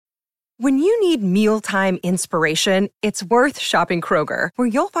When you need mealtime inspiration, it's worth shopping Kroger, where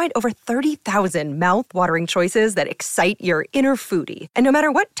you'll find over 30,000 mouth-watering choices that excite your inner foodie. And no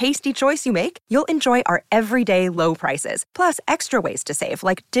matter what tasty choice you make, you'll enjoy our everyday low prices, plus extra ways to save,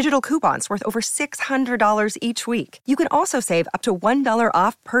 like digital coupons worth over $600 each week. You can also save up to $1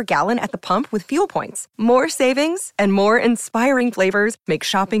 off per gallon at the pump with fuel points. More savings and more inspiring flavors make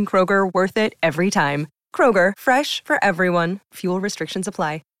shopping Kroger worth it every time. Kroger, fresh for everyone. Fuel restrictions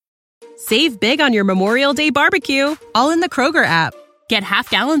apply. Save big on your Memorial Day barbecue, all in the Kroger app. Get half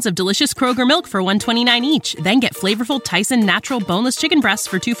gallons of delicious Kroger milk for $1.29 each. Then get flavorful Tyson natural boneless chicken breasts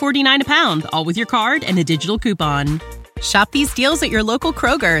for $2.49 a pound, all with your card and a digital coupon. Shop these deals at your local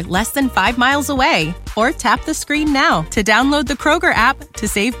Kroger, less than 5 miles away. Or tap the screen now to download the Kroger app to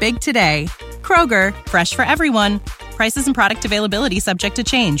save big today. Kroger, fresh for everyone. Prices and product availability subject to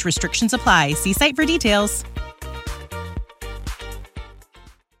change. Restrictions apply. See site for details.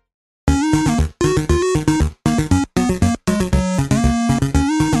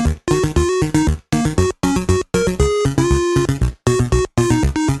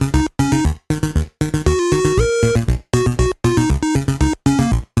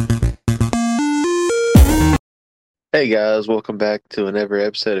 Hey guys, welcome back to another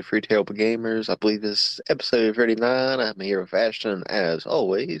episode of Free Table Gamers. I believe this is episode 39. I'm here with Ashton as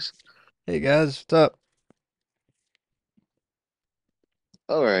always. Hey guys, what's up?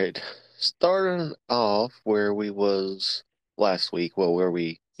 Alright, starting off where we was last week, well, where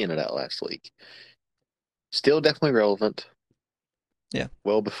we ended out last week. Still definitely relevant. Yeah.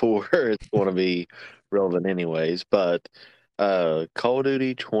 Well before it's going to be relevant anyways, but Call of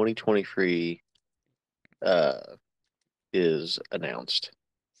Duty 2023 is announced.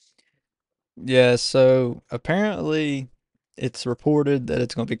 Yeah, so apparently it's reported that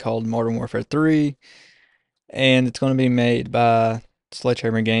it's going to be called Modern Warfare 3 and it's going to be made by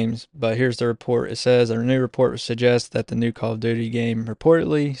Sledgehammer Games. But here's the report. It says a new report suggests that the new Call of Duty game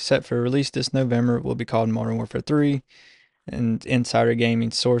reportedly set for release this November will be called Modern Warfare 3, and insider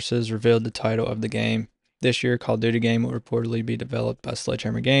gaming sources revealed the title of the game. This year, Call of Duty game will reportedly be developed by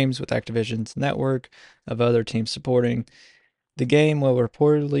Sledgehammer Games with Activision's network of other teams supporting. The game will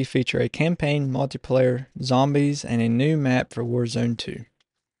reportedly feature a campaign, multiplayer, zombies, and a new map for Warzone 2.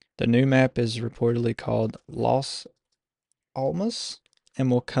 The new map is reportedly called Los Alamos and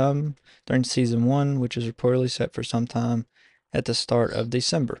will come during Season 1, which is reportedly set for sometime at the start of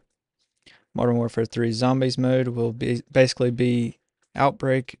December. Modern Warfare 3 Zombies mode will basically be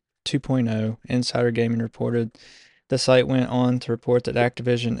Outbreak 2.0, Insider Gaming reported. The site went on to report that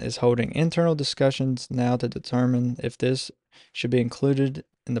Activision is holding internal discussions now to determine if this should be included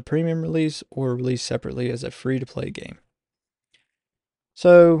in the premium release or released separately as a free-to-play game.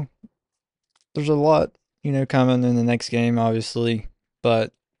 So, there's a lot, coming in the next game, obviously,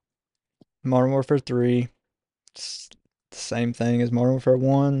 but Modern Warfare 3, it's the same thing as Modern Warfare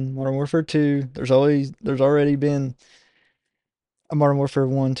 1, Modern Warfare 2. There's already been a Modern Warfare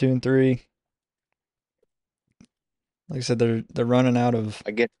 1, 2, and 3. Like I said, they're running out of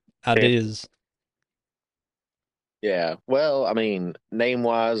ideas. Yeah, well, I mean,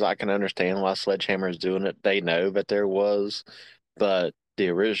 name-wise, I can understand why Sledgehammer is doing it. They know that there was, but the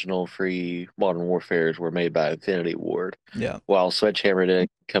original free Modern Warfares were made by Infinity Ward. Yeah. While Sledgehammer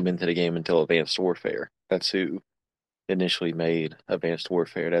didn't come into the game until Advanced Warfare. That's who initially made Advanced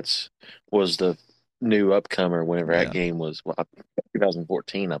Warfare. Was the new upcomer whenever that game was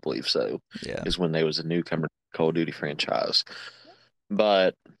 2014, I believe so. Yeah. Is when they was a newcomer Call of Duty franchise.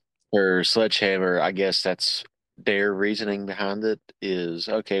 But for Sledgehammer, I guess that's their reasoning behind it is,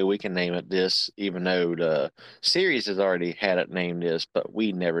 okay, we can name it this, even though the series has already had it named this, but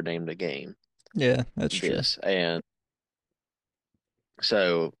we never named the game. Yeah, that's true. And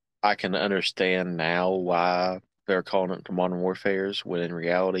so I can understand now why they're calling it the Modern Warfares, when in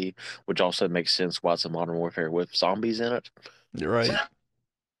reality, which also makes sense why it's a Modern Warfare with zombies in it. You're right.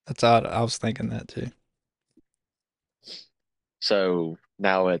 That's odd. I was thinking that too. So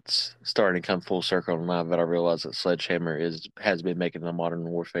now it's starting to come full circle now that I realize that Sledgehammer has been making the Modern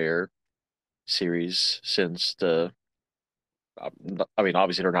Warfare series since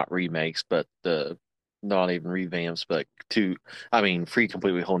obviously they're not remakes, but not even revamps, but free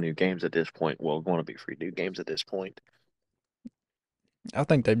completely whole new games at this point. Well, going to be free new games at this point. I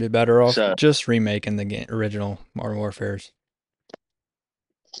think they'd be better off just remaking the original Modern Warfares.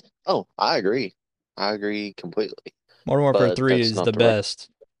 Oh, I agree. I agree completely. Modern Warfare 3 is the best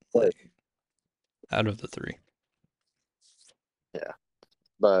out of the three. Yeah.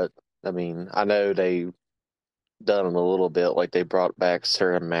 But, I mean, I know they done it a little bit, like they brought back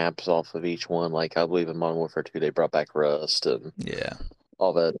certain maps off of each one. Like I believe in Modern Warfare 2 they brought back Rust and yeah,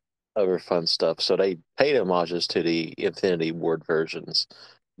 all that other fun stuff. So they paid homages to the Infinity Ward versions,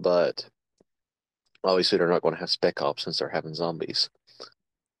 but obviously they're not going to have Spec Ops since they're having zombies.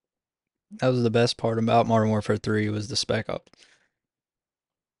 That was the best part about Modern Warfare 3 was the Spec Ops.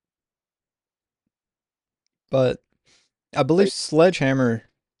 But I believe Sledgehammer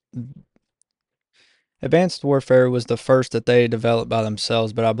Advanced Warfare was the first that they developed by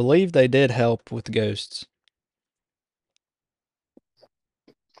themselves, but I believe they did help with Ghosts.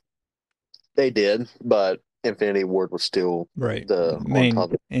 They did, but Infinity Ward was still Right. the on Main top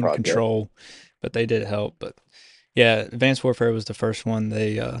of the in project. control, but they did help. But yeah, Advanced Warfare was the first one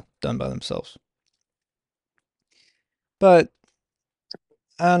they done by themselves. But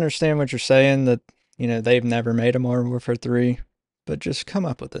I understand what you're saying that, they've never made a Modern Warfare 3, but just come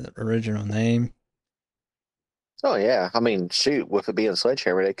up with an original name. Oh yeah, I mean, shoot, with it being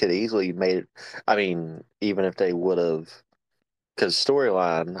Sledgehammer, they could easily made it. I mean, even if they would have, because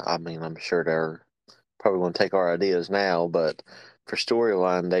storyline, I mean, I'm sure they're probably going to take our ideas now, but for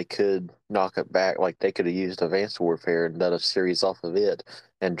storyline, they could knock it back. Like they could have used Advanced Warfare and done a series off of it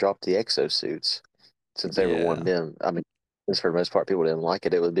and dropped the exosuits since everyone Yeah. didn't. I mean, since for the most part people didn't like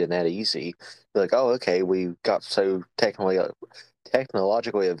it, it would have been that easy. Be like, oh, okay, we got so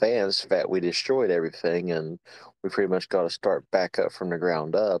technologically advanced that we destroyed everything, and we pretty much got to start back up from the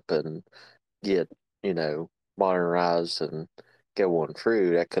ground up and get, modernized and go one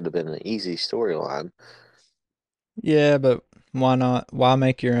through. That could have been an easy storyline. Yeah, but why not? Why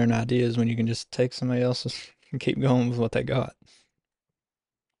make your own ideas when you can just take somebody else's and keep going with what they got?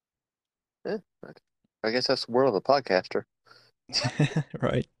 Yeah, I guess that's the world of a podcaster.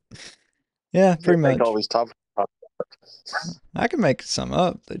 Right. Yeah, You pretty make all much. these topics. I can make some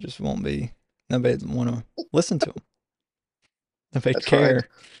up. They just won't be, nobody want to listen to them. Nobody That's right.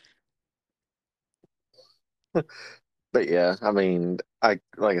 care. But yeah, I mean, I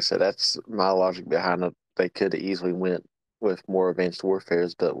like I said, that's my logic behind it. They could have easily went with more advanced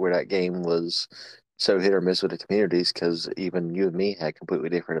warfares, but where that game was so hit or miss with the communities, because even you and me had completely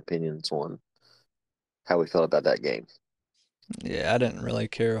different opinions on how we felt about that game. Yeah, I didn't really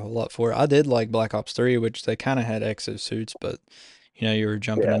care a whole lot for it. I did like Black Ops 3, which they kind of had exosuits, but you were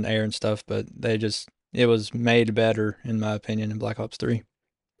jumping Yeah, in the air and stuff, but it was made better, in my opinion, in Black Ops 3.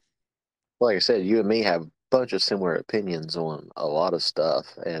 like I said, you and me have a bunch of similar opinions on a lot of stuff,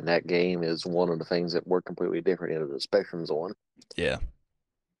 and that game is one of the things that we're completely different end of the spectrums on. Yeah.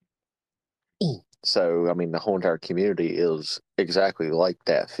 So, I mean, the whole entire community is exactly like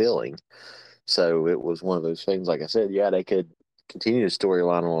that feeling. So it was one of those things, like I said, yeah, they could continue the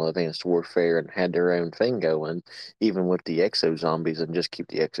storyline on Advanced Warfare and had their own thing going, even with the exo zombies, and just keep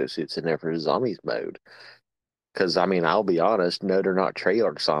the exosuits in there for zombies mode. Because, I mean, I'll be honest, no, they're not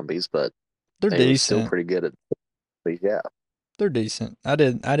Treyarch zombies, but They're they was still decent. pretty good at, but yeah, They're decent. I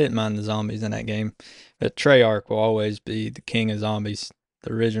didn't mind the zombies in that game. But Treyarch will always be the king of zombies,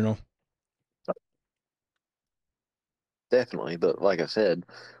 the original. definitely. But like I said,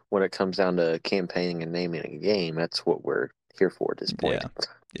 when it comes down to campaigning and naming a game, that's what we're here for at this point. Yeah.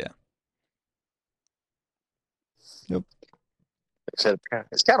 Yeah. Yep. So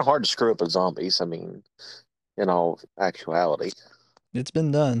it's kind of hard to screw up with zombies. I mean, in all actuality. It's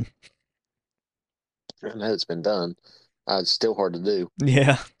been done. I know it's been done. It's still hard to do.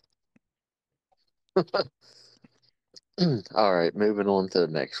 Yeah. All right, moving on to the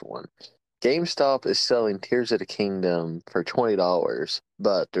next one. GameStop is selling Tears of the Kingdom for $20,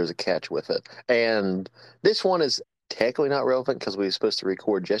 but there's a catch with it. And this one is technically not relevant because we were supposed to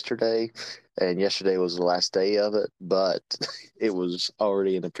record yesterday, and yesterday was the last day of it, but it was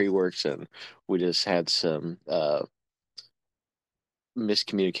already in the pre-works, and we just had some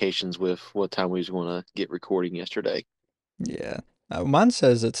miscommunications with what time we was going to get recording yesterday. Yeah. Mine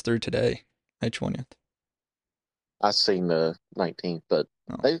says it's through today, May 20th. I seen the 19th, but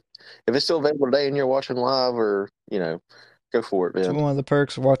Oh. they, if it's still available today and you're watching live, or go for it, It's man. one of the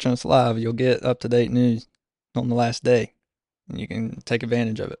perks of watching us live. You'll get up-to-date news on the last day, and you can take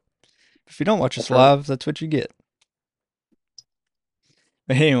advantage of it. If you don't watch us That's right. live, that's what you get.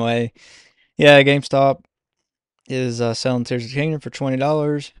 But anyway, yeah, GameStop is selling Tears of the Kingdom for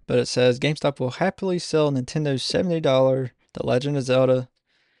 $20, but it says GameStop will happily sell Nintendo's $70 The Legend of Zelda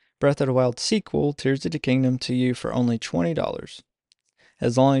Breath of the Wild sequel, Tears of the Kingdom, to you for only $20.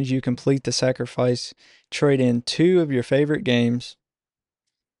 As long as you complete the sacrifice, trade in 2 of your favorite games.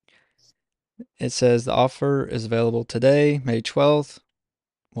 It says the offer is available today, May 12th.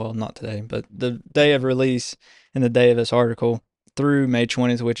 Well, not today, but the day of release and the day of this article through May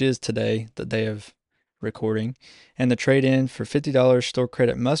 20th, which is today, the day of recording. And the trade in for $50 store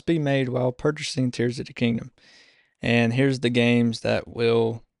credit must be made while purchasing Tears of the Kingdom. And here's the games that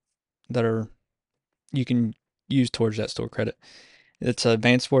will that are you can use towards that store credit. It's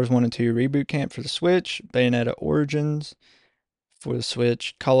Advance Wars 1 and 2 Reboot Camp for the Switch, Bayonetta Origins for the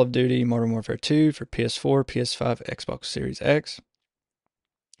Switch, Call of Duty Modern Warfare 2 for PS4, PS5, Xbox Series X,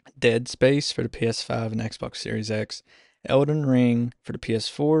 Dead Space for the PS5 and Xbox Series X, Elden Ring for the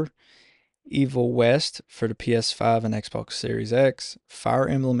PS4, Evil West for the PS5 and Xbox Series X, Fire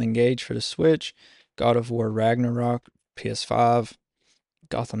Emblem Engage for the Switch, God of War Ragnarok PS5,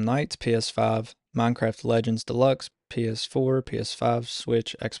 Gotham Knights PS5, Minecraft Legends Deluxe PS4, PS5,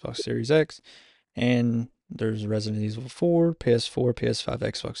 Switch, Xbox Series X, and there's Resident Evil 4, PS4, PS5,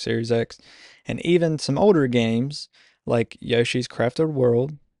 Xbox Series X, and even some older games like Yoshi's Crafted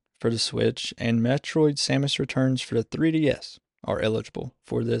World for the Switch and Metroid Samus Returns for the 3DS are eligible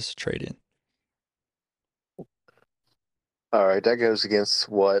for this trade-in. All right, that goes against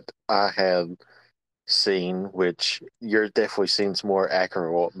what I have seen, which you're definitely seen some more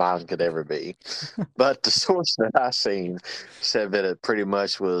accurate what mine could ever be. But the source that I seen said that it pretty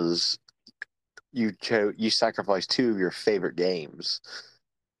much was you sacrificed two of your favorite games,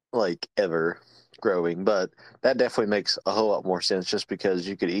 like ever growing. But that definitely makes a whole lot more sense, just because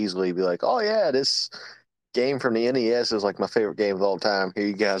you could easily be like, oh yeah, this game from the NES is like my favorite game of all time. Here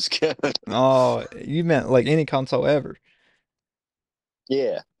you guys go. Oh, you meant like any console ever?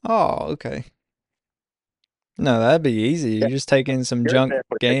 Yeah. Oh, okay. No, that'd be easy. Yeah, You just take in some yours junk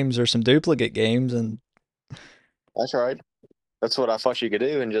definitely. games or some duplicate games and That's right. That's what I thought you could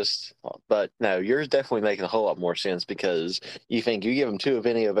do, and just, but no, yours definitely making a whole lot more sense, because you think you give them two of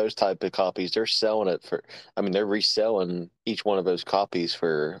any of those type of copies, they're selling it for, I mean, they're reselling each one of those copies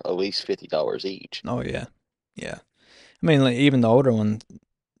for at least $50 each. oh yeah. Yeah. I mean, like, even the older one,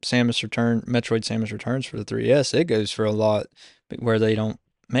 Metroid Samus Returns for the 3DS, it goes for a lot where they don't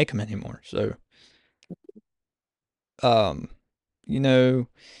make them anymore. So, um, you know,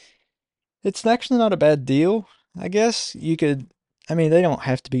 it's actually not a bad deal. I guess you could, I mean, they don't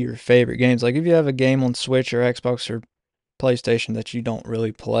have to be your favorite games. Like if you have a game on Switch or Xbox or PlayStation that you don't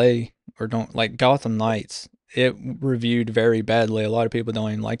really play or don't like Gotham Knights, it reviewed very badly. A lot of people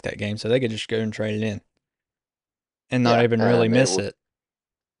don't even like that game, so they could just go and trade it in and not Yeah, even really and it miss was it.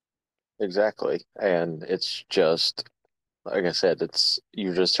 exactly, and it's just like I said, it's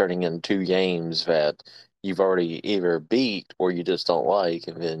you're just turning in two games that you've already either beat or you just don't like,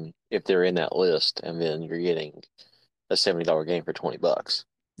 and then if they're in that list, and then you're getting a $70 game for $20.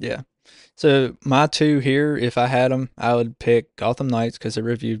 Yeah. So my two here, if I had them, I would pick Gotham Knights because it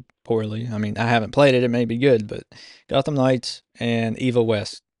reviewed poorly. I mean, I haven't played it; it may be good, but Gotham Knights and Evil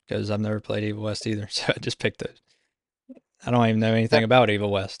West because I've never played Evil West either. So I just picked those. I don't even know anything about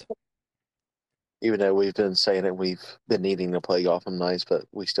Evil West. Even though we've been saying it, we've been needing to play Gotham Knights, but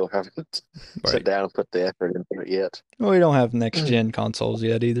we still haven't sat Right. down and put the effort into it yet. Well, we don't have next gen consoles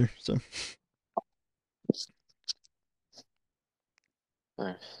yet either. So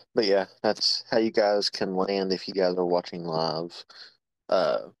But yeah, that's how you guys can land if you guys are watching live.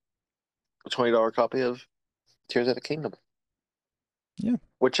 Uh, a $20 copy of Tears of the Kingdom. yeah,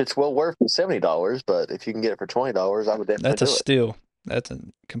 Which it's well worth $70, but if you can get it for $20, I would definitely that's a do it. steal. That's a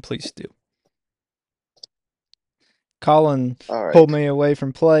complete steal. Colin All pulled right. me away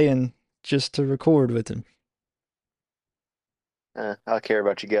from playing just to record with him. I care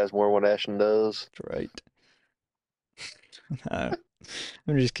about you guys more than what Ashton does. That's right. No,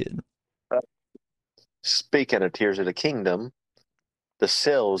 I'm just kidding. Speaking of Tears of the Kingdom, the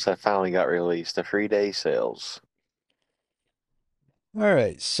sales have finally got released, the free day sales. All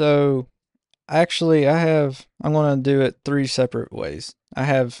right, so actually, I'm going to do it three separate ways. I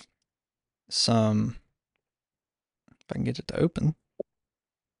have some, if I can get it to open.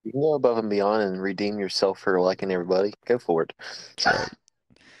 You can go above and beyond and redeem yourself for liking everybody. Go for it. That's right.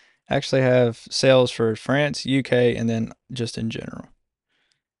 I actually have sales for France, UK, and then just in general.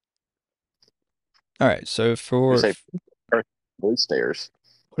 All right, so You for, say first release theirs.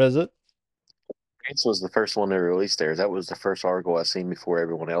 what is it? France was the first one to release theirs. That was the first article I seen before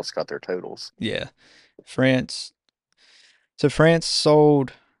everyone else got their totals. Yeah, France. So France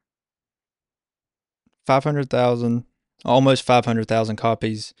sold 500,000, almost 500,000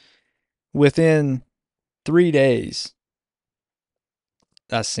 copies within 3 days.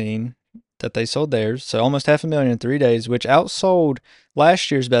 I seen that they sold theirs, so almost 500,000 in 3 days, which outsold last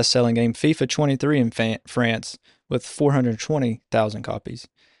year's best-selling game, FIFA 23, in France, with 420,000 copies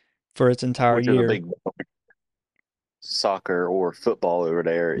for its entire Which is a year. big soccer or football over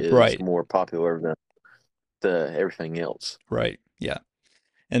there is Right, more popular than the everything else. right, yeah.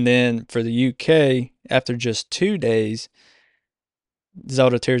 And then for the UK, after just 2 days,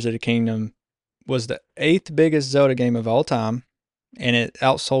 Zelda Tears of the Kingdom was the 8th biggest Zelda game of all time, and it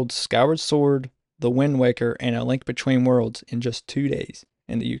outsold Skyward Sword, The Wind Waker, and A Link Between Worlds in just 2 days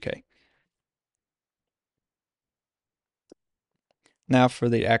in the UK. Now for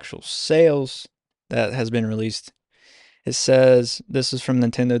the actual sales that has been released. It says, this is from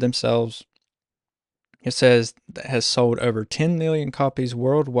Nintendo themselves. It says that has sold over 10 million copies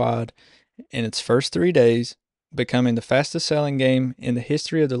worldwide in its first 3 days, becoming the fastest selling game in the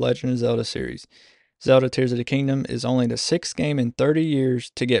history of the Legend of Zelda series. Zelda Tears of the Kingdom is only the 6th game in 30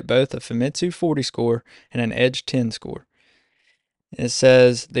 years to get both a Famitsu 40 score and an Edge 10 score. It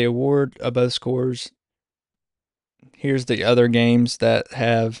says the award of both scores. Here's the other games that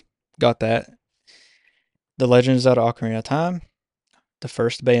have got that. The Legend of Zelda Ocarina of Time, the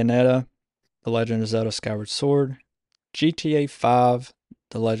first Bayonetta, The Legend of Zelda Skyward Sword, GTA 5,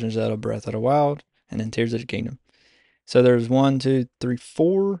 The Legend of Zelda Breath of the Wild, and then Tears of the Kingdom. So there's 1, 2, 3,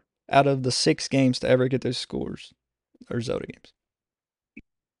 4 out of the 6 games to ever get those scores are Zelda games.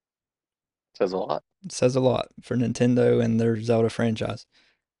 Says a lot. It says a lot for Nintendo and their Zelda franchise.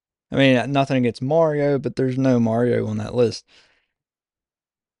 I mean, nothing against Mario, but there's no Mario on that list.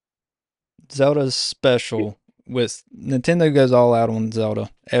 Zelda's special with Nintendo goes all out on Zelda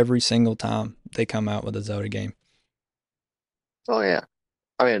every single time they come out with a Zelda game. Oh yeah.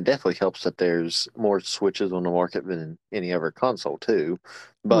 I mean, it definitely helps that there's more Switches on the market than any other console too.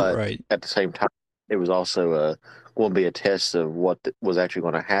 But Right. at the same time, it was also going to be a test of what was actually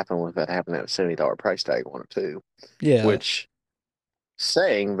going to happen with that having that $70 price tag on it too. Yeah. Which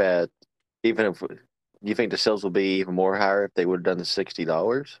saying that even if you think the sales will be even more higher if they would have done the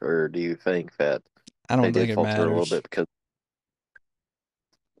 $60, or do you think that I they don't did think it falter a little matters. bit because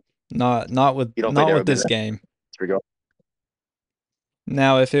Not with you don't think that would be this that game. regard?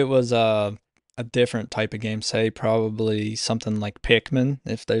 Now, if it was a different type of game, say probably something like Pikmin,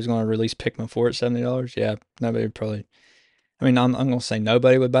 if they was going to release Pikmin 4 at $70, yeah, nobody would probably. I mean, I'm going to say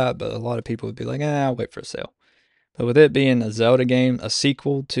nobody would buy it, but a lot of people would be like, I'll wait for a sale. But with it being a Zelda game, a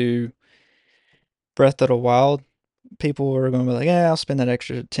sequel to Breath of the Wild, people are going to be like, I'll spend that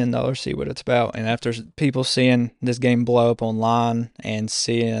extra $10, see what it's about. And after people seeing this game blow up online and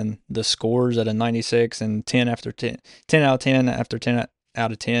seeing the scores at a 96 and 10 after 10, 10 out of 10 after 10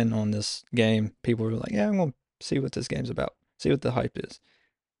 out of 10 on this game, people were like, I'm going to see what this game's about, see what the hype is.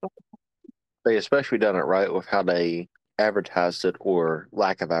 They especially done it right with how they advertised it or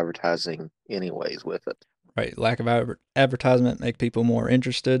lack of advertising anyways with it. Right. Lack of advertisement make people more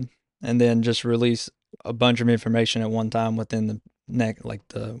interested, and then just release a bunch of information at one time within the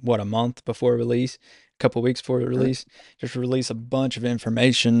a month before release, a couple weeks before release, just release a bunch of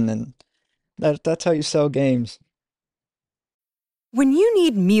information, and that's how you sell games. When you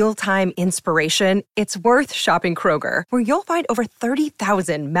need mealtime inspiration, it's worth shopping Kroger, where you'll find over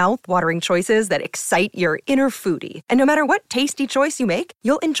 30,000 mouth-watering choices that excite your inner foodie. And no matter what tasty choice you make,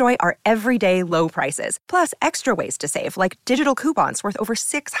 you'll enjoy our everyday low prices, plus extra ways to save, like digital coupons worth over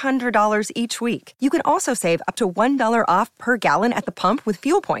 $600 each week. You can also save up to $1 off per gallon at the pump with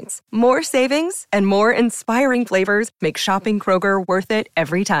fuel points. More savings and more inspiring flavors make shopping Kroger worth it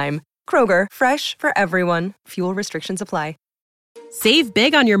every time. Kroger, fresh for everyone. Fuel restrictions apply. Save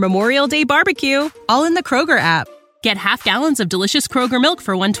big on your Memorial Day barbecue, all in the Kroger app. Get half gallons of delicious Kroger milk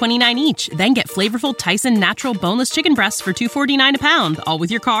for $1.29 each. Then get flavorful Tyson natural boneless chicken breasts for $2.49 a pound, all with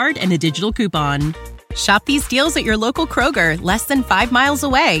your card and a digital coupon. Shop these deals at your local Kroger, less than 5 miles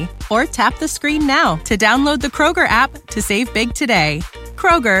away. Or tap the screen now to download the Kroger app to save big today.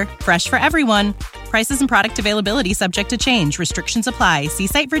 Kroger, fresh for everyone. Prices and product availability subject to change. Restrictions apply. See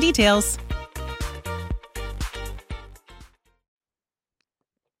site for details.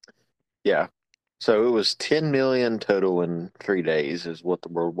 Yeah. So it was 10 million total in 3 days is what the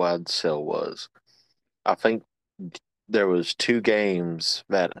worldwide sale was. I think there was 2 games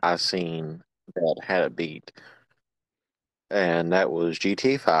that I seen that had it beat. And that was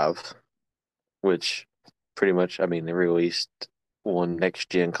GTA 5, which pretty much, I mean, they released on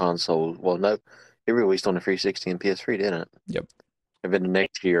next gen consoles. Well, no, it released on the 360 and PS3, didn't it? Yep. And then the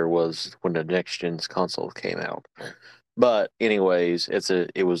next year was when the next gen consoles came out. But anyways,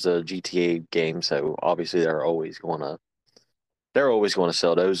 it was a GTA game, so obviously they're always gonna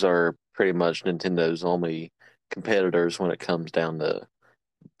sell. Those are pretty much Nintendo's only competitors when it comes down to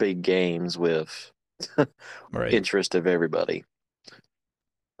big games with Right. interest of everybody.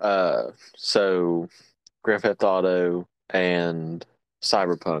 So Grand Theft Auto and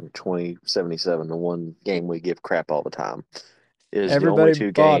Cyberpunk 2077, the one game we give crap all the time, is the only Everybody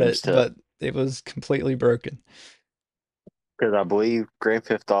 2 bought games it, but it was completely broken. because I believe Grand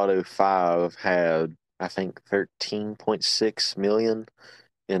Theft Auto 5 had, I think, 13.6 million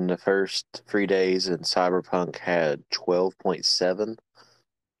in the first 3 days, and Cyberpunk had 12.7.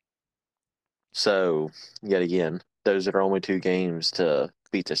 So, yet again, those are only two games to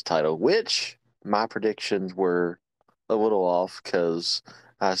beat this title, which my predictions were a little off because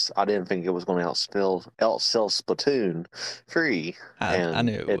I didn't think it was going to outsell Splatoon 3, I and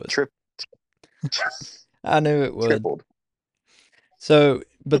knew it it would. I knew it would. tripled. So,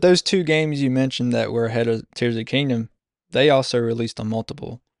 but those two games you mentioned that were ahead of Tears of the Kingdom, they also released on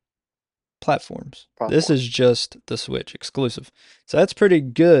multiple platforms. This Platform. is just the Switch exclusive. So that's pretty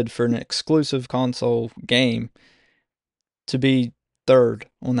good for an exclusive console game to be third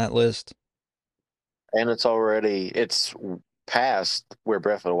on that list. And it's past where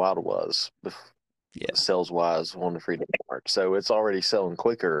Breath of the Wild was Yeah. sales wise on the free mark. So it's already selling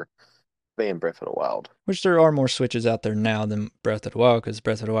quicker than Breath of the Wild. Which there are more Switches out there now than Breath of the Wild because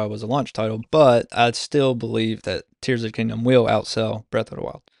Breath of the Wild was a launch title, but I still believe that Tears of the Kingdom will outsell Breath of the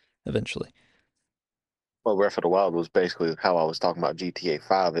Wild eventually. Well, Breath of the Wild was basically how I was talking about GTA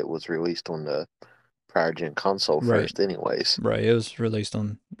 5. It was released on the prior gen console Right. first, anyways. Right. It was released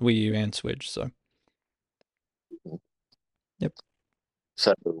on Wii U and Switch, so. Yep.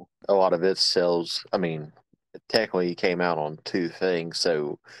 So a lot of its sales, I mean, it technically came out on two things,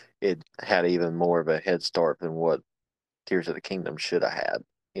 so it had even more of a head start than what Tears of the Kingdom should have had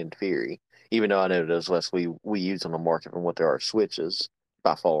in theory. Even though I know there's less we use on the market than what there are Switches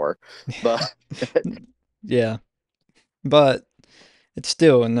by far, but Yeah. But it's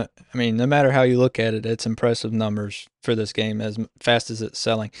still, I mean, no matter how you look at it, it's impressive numbers for this game as fast as it's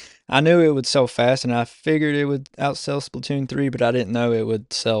selling. I knew it would sell fast, and I figured it would outsell Splatoon 3, but I didn't know it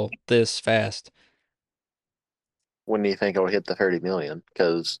would sell this fast. when do you think it'll hit the 30 million?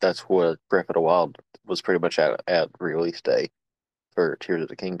 Because that's what Breath of the Wild was pretty much at release day for Tears of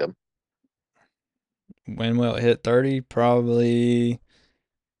the Kingdom. When will it hit 30? Probably,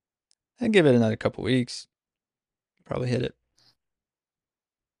 I'd give it another couple weeks. Probably hit it.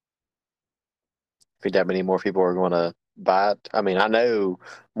 Think that many more people are going to buy it? I mean, I know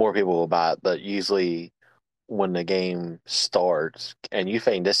more people will buy it, but usually when the game starts, and you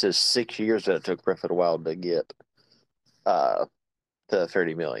think this is 6 years that it took Breath of the Wild to get uh to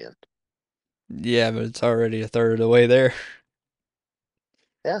 30 million. Yeah, but it's already a third of the way there.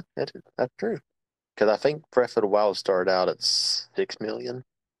 Yeah, that's true. Because I think Breath of the Wild started out at 6 million,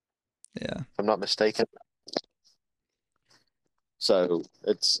 Yeah. if I'm not mistaken. So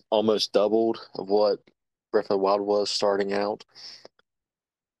it's almost doubled of what Breath of the Wild was starting out.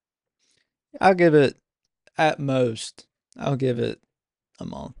 I'll give it, at most, I'll give it a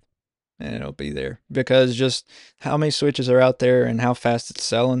month and it'll be there because just how many Switches are out there and how fast it's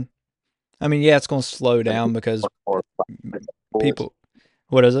selling. I mean, yeah, it's going to slow And down because or for it. people,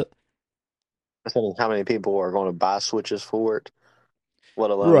 what is it? I think how many people are going to buy Switches for it, let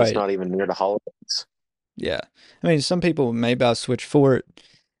alone it's Right. not even near the holidays. Yeah. I mean, some people may buy a Switch for it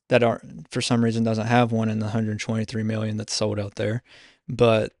that are for some reason doesn't have one in the 123 million that's sold out there.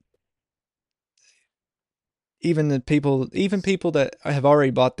 But even people that have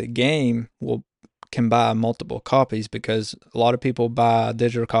already bought the game will can buy multiple copies because a lot of people buy a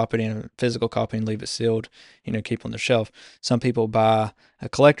digital copy and a physical copy and leave it sealed, keep on the shelf. Some people buy a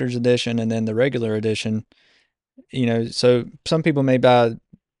collector's edition and then the regular edition, so some people may buy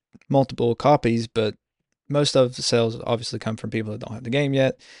multiple copies, but most of the sales obviously come from people that don't have the game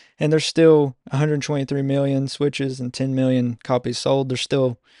yet. And there's still 123 million Switches and 10 million copies sold. There's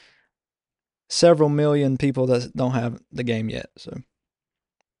still several million people that don't have the game yet. So,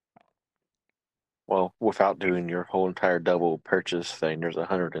 Well, without doing your whole entire double purchase thing, there's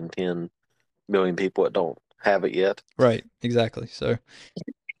 110 million people that don't have it yet. right, exactly. So,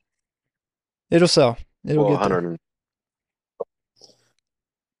 it'll sell. It'll Well, get there. 100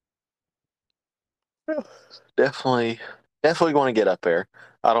 definitely, definitely going to get up there.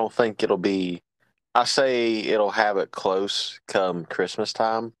 I don't think it'll be. I say it'll have it close come Christmas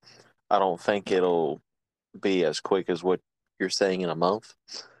time. I don't think it'll be as quick as what you're saying in a month.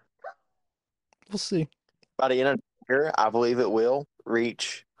 We'll see. By the end of the year, I believe it will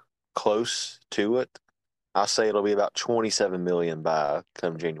reach close to it. I say it'll be about 27 million by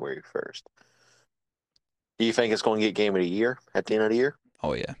come January 1st. Do you think it's going to get game of the year at the end of the year?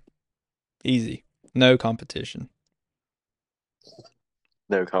 Oh, yeah. Easy. No competition.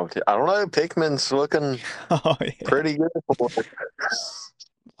 No competition. I don't know. Pikmin's looking Oh, yeah. pretty good for it.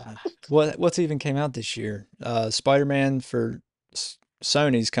 What's even came out this year? Spider-Man for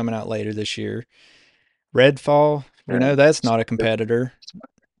Sony's coming out later this year. Redfall, we Yeah. know that's not a competitor.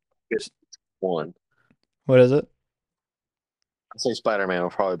 One. What is it? I'd say Spider-Man will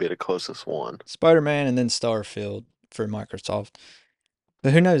probably be the closest one. Spider-Man and then Starfield for Microsoft.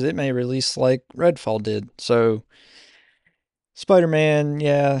 But who knows? It may release like Redfall did. So, Spider-Man,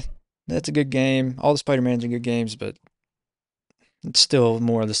 yeah, that's a good game. All the Spider-Mans are good games, but it's still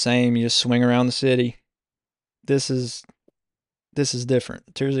more of the same. You just swing around the city. This is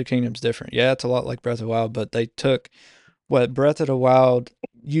different. Tears of the Kingdom's different. Yeah, it's a lot like Breath of the Wild, but they took what Breath of the Wild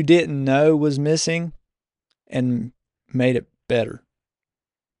you didn't know was missing and made it better.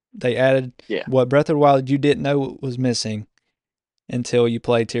 They added what Breath of the Wild you didn't know was missing until you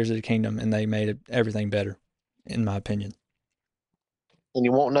played Tears of the Kingdom, and they made everything better, in my opinion. And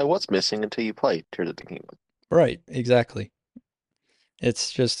you won't know what's missing until you play Tears of the Kingdom. Right, exactly.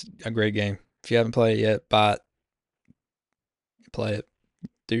 It's just a great game. If you haven't played it yet, buy it. Play it.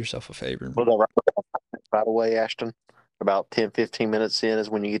 Do yourself a favor. Well, by the way, Ashton, about 10, 15 minutes in is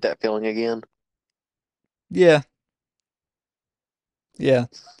when you get that feeling again. Yeah. Yeah.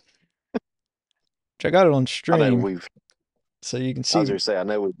 I got it on stream. I know so you can see. I was going to say, I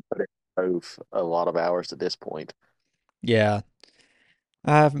know we've put a lot of hours at this point. Yeah.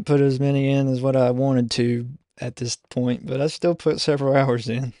 I haven't put as many in as what I wanted to at this point, but I still put several hours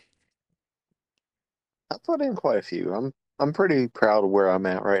in. I put in quite a few. I'm pretty proud of where I'm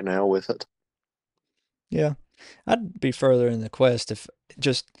at right now with it. Yeah. I'd be further in the quest if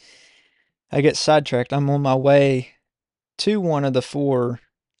just I get sidetracked. I'm on my way to one of the 4,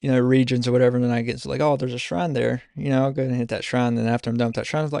 regions or whatever, and then I get like, oh, there's a shrine there. I'll go ahead and hit that shrine. Then after I'm done with that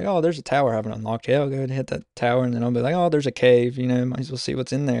shrine, it's like, oh, there's a tower I haven't unlocked yet. I'll go ahead and hit that tower, and then I'll be like, oh, there's a cave. Might as well see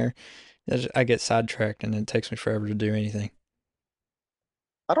what's in there. I get sidetracked, and it takes me forever to do anything.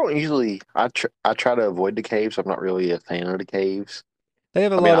 I don't usually. I try to avoid the caves. I'm not really a fan of the caves. They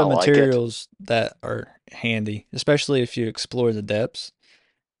have a lot of materials that are handy, especially if you explore the depths.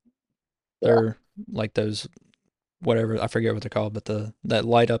 They're like those, whatever, I forget what they're called, but that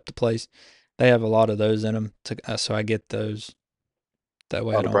light up the place. They have a lot of those in them, so I get those. That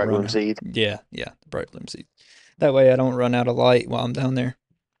way I don't run out. Seed. Yeah, the bright bloom seed. That way I don't run out of light while I'm down there.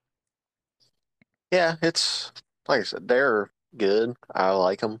 Yeah, it's like I said, they're good. I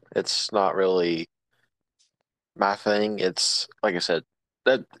like them. It's not really my thing. It's like I said,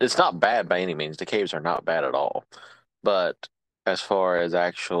 that it's not bad by any means. The caves are not bad at all. But as far as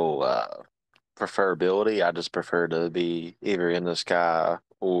actual preferability, I just prefer to be either in the sky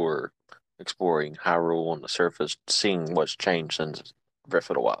or exploring Hyrule on the surface, seeing what's changed since Breath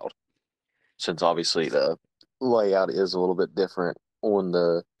of the Wild. Since obviously the layout is a little bit different on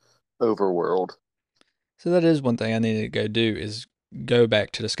the overworld. So that is one thing I need to go do is go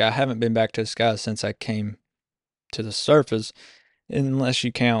back to the sky. I haven't been back to the sky since I came to the surface, unless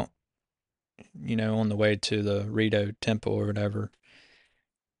you count, on the way to the Rito Temple or whatever.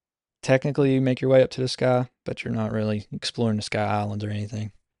 Technically, you make your way up to the sky, but you're not really exploring the Sky Islands or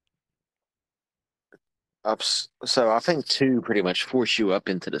anything. So I think 2 pretty much force you up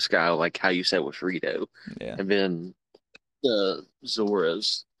into the sky, like how you said with Rito. Yeah. And then the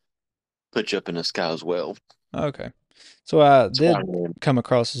Zoras put you up in the sky as well. Okay. So I did come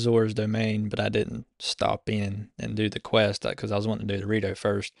across Zora's Domain, but I didn't stop in and do the quest because I was wanting to do the Rito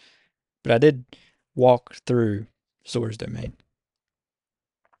first. But I did walk through Zora's Domain.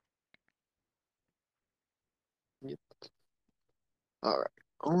 Yep. All right.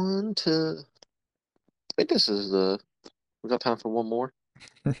 On to. I think this is we got time for one more.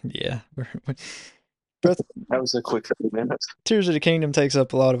 Yeah. That was a quick 30 minutes. Tears of the Kingdom takes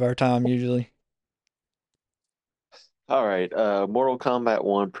up a lot of our time usually. All right. Mortal Kombat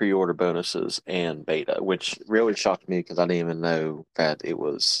 1 pre-order bonuses and beta, which really shocked me because I didn't even know that it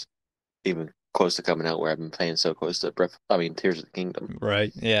was even close to coming out where I've been paying so close to Tears of the Kingdom.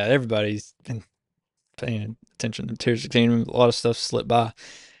 Right. Yeah, everybody's been paying attention to Tears of the Kingdom. A lot of stuff slipped by.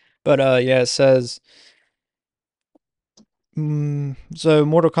 But yeah, it says so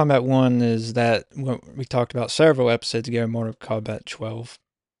Mortal Kombat 1 is that what we talked about several episodes ago, Mortal Kombat 12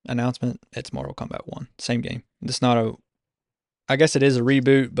 announcement. It's Mortal Kombat 1. Same game. It's not I guess it is a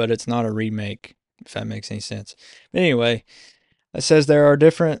reboot, but it's not a remake, if that makes any sense. But anyway, it says there are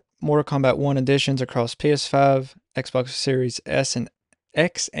different Mortal Kombat 1 editions across PS5, Xbox Series S and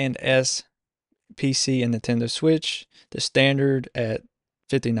X and S, PC, and Nintendo Switch. The standard at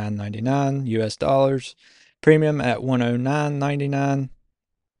 $59.99 US dollars, premium at $109.99,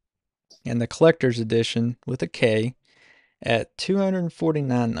 and the collector's edition with a K at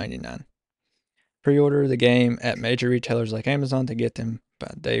 $249.99. Pre-order the game at major retailers like Amazon to get them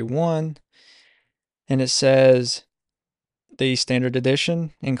by day one. And it says the standard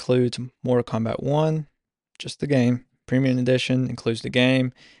edition includes Mortal Kombat 1, just the game. Premium edition includes the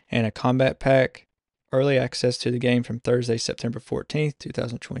game and a combat pack. Early access to the game from Thursday, September 14th,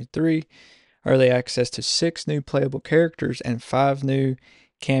 2023. early access to 6 new playable characters and 5 new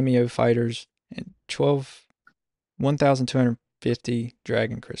cameo fighters and 1,250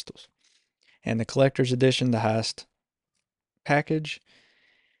 dragon crystals. And the collector's edition, the highest package,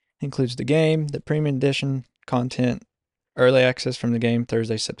 includes the game, the premium edition content, early access from the game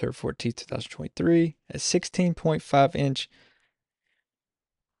Thursday, September 14th, 2023, a 16.5-inch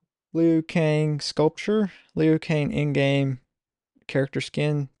Liu Kang sculpture, Liu Kang in-game character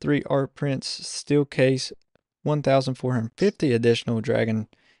skin, 3 art prints, steel case, 1,450 additional dragon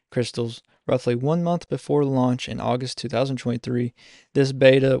crystals, roughly 1 month before launch in August 2023. This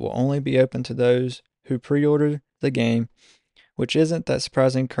beta will only be open to those who pre-ordered the game, which isn't that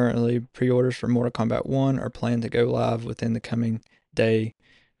surprising currently. Pre-orders for Mortal Kombat 1 are planned to go live within the coming day,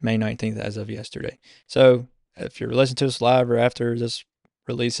 May 19th, as of yesterday. So if you're listening to us live or after this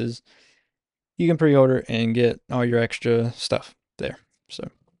releases, you can pre-order and get all your extra stuff there. So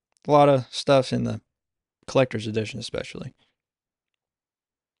a lot of stuff in the collector's edition especially.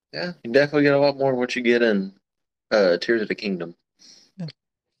 Yeah, you definitely get a lot more of what you get in Tears of the Kingdom. Yeah.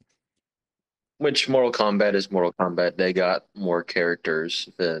 Which Mortal Kombat is Mortal Kombat. They got more characters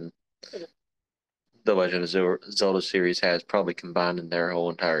than the Legend of Zelda series has probably combined in their whole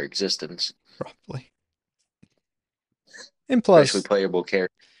entire existence. Probably. And plus, especially playable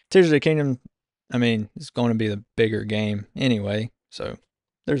characters. Tears of the Kingdom, I mean, it's going to be the bigger game anyway. So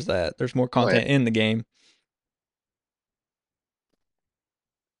there's that. There's more content in the game.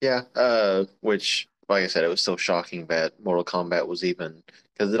 Yeah, which, like I said, it was still shocking that Mortal Kombat was even,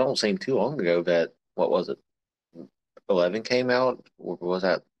 because it don't seem too long ago that, what was it, 11 came out? Or was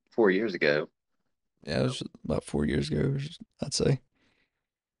that 4 years ago? Yeah, it was about 4 years ago, I'd say.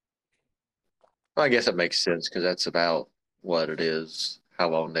 Well, I guess it makes sense, because that's about what it is, how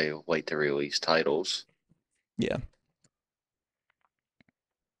long they wait to release titles. Yeah.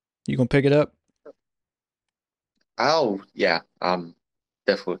 You gonna pick it up? Oh, yeah,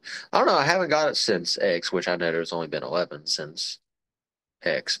 definitely. I don't know, I haven't got it since X, which I know there's only been 11 since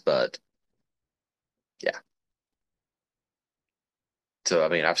X, but yeah. So, I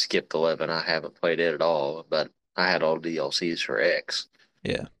mean, I've skipped 11. I haven't played it at all, but I had all DLCs for X.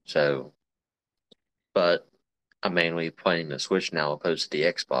 Yeah. So, but I'm mainly playing the Switch now opposed to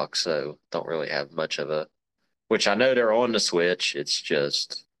the Xbox, so don't really have much of a, which I know they're on the Switch. It's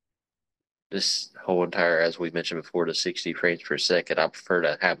just this whole entire, as we mentioned before, the 60 frames per second. I prefer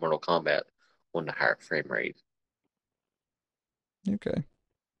to have Mortal Kombat on the higher frame rate. Okay.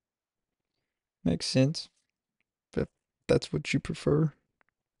 Makes sense. But that's what you prefer.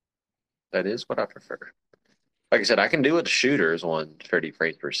 That is what I prefer. Like I said, I can do it to shooters on 30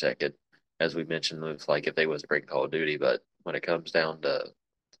 frames per second, as we mentioned, with like if they was to bring Call of Duty, but when it comes down to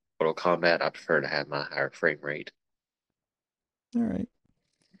Mortal Kombat, I prefer to have my higher frame rate. All right.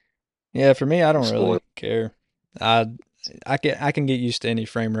 Yeah, for me, I don't really care. I can get used to any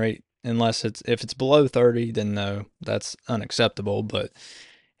frame rate unless if it's below 30, then no, that's unacceptable. But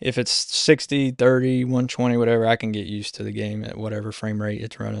if it's 60, 30, 120, whatever, I can get used to the game at whatever frame rate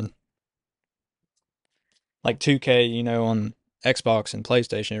it's running. Like 2K, you know, on Xbox and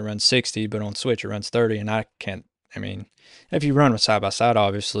PlayStation, it runs 60, but on Switch, it runs 30, and I can't, I mean, if you run with side by side,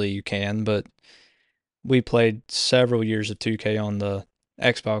 obviously you can, but we played several years of 2K on the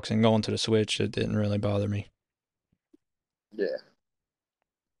Xbox, and going to the Switch, it didn't really bother me. Yeah.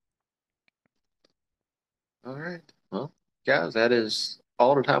 All right. Well, guys, that is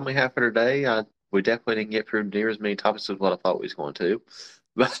all the time we have for today. We definitely didn't get through near as many topics as what I thought we was going to,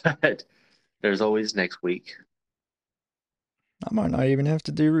 but there's always next week. I might not even have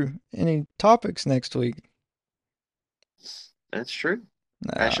to do any topics next week. That's true.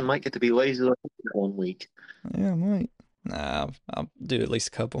 Nah. Ashton might get to be lazy like 1 week. Yeah, I might. Nah, I'll do at least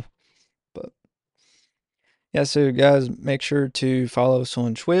a couple. But yeah, so guys, make sure to follow us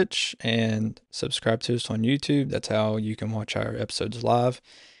on Twitch and subscribe to us on YouTube. That's how you can watch our episodes live.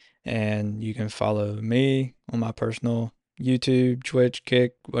 And you can follow me on my personal YouTube, Twitch,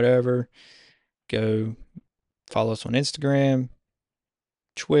 Kick, whatever. Go follow us on Instagram,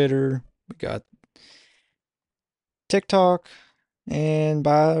 Twitter. We got TikTok, and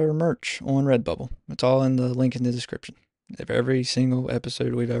buy our merch on Redbubble. It's all in the link in the description of every single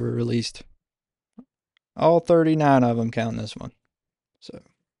episode we've ever released. All 39 of them, counting this one. So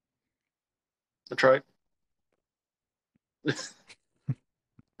That's right.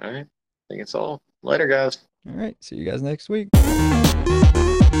 All right. I think it's all. Later, guys. All right. See you guys next week.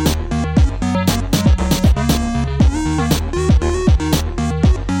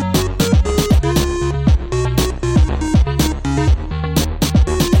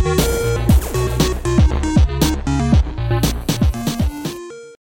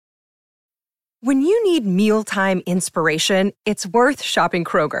 When you need mealtime inspiration, it's worth shopping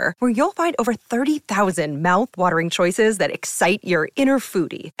Kroger, where you'll find over 30,000 mouth-watering choices that excite your inner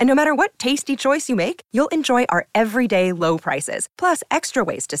foodie. And no matter what tasty choice you make, you'll enjoy our everyday low prices, plus extra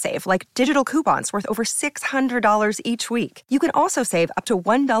ways to save, like digital coupons worth over $600 each week. You can also save up to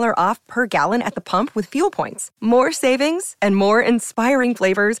 $1 off per gallon at the pump with fuel points. More savings and more inspiring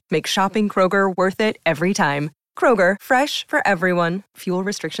flavors make shopping Kroger worth it every time. Kroger, fresh for everyone. Fuel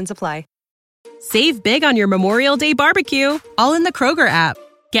restrictions apply. Save big on your Memorial Day barbecue, all in the Kroger app.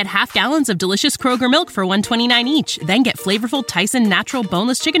 Get half gallons of delicious Kroger milk for $1.29 each. Then get flavorful Tyson natural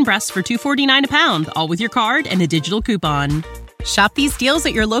boneless chicken breasts for $2.49 a pound, all with your card and a digital coupon. Shop these deals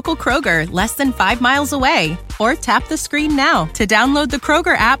at your local Kroger, less than 5 miles away. Or tap the screen now to download the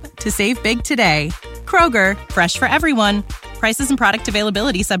Kroger app to save big today. Kroger, fresh for everyone. Prices and product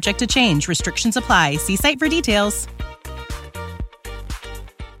availability subject to change. Restrictions apply. See site for details.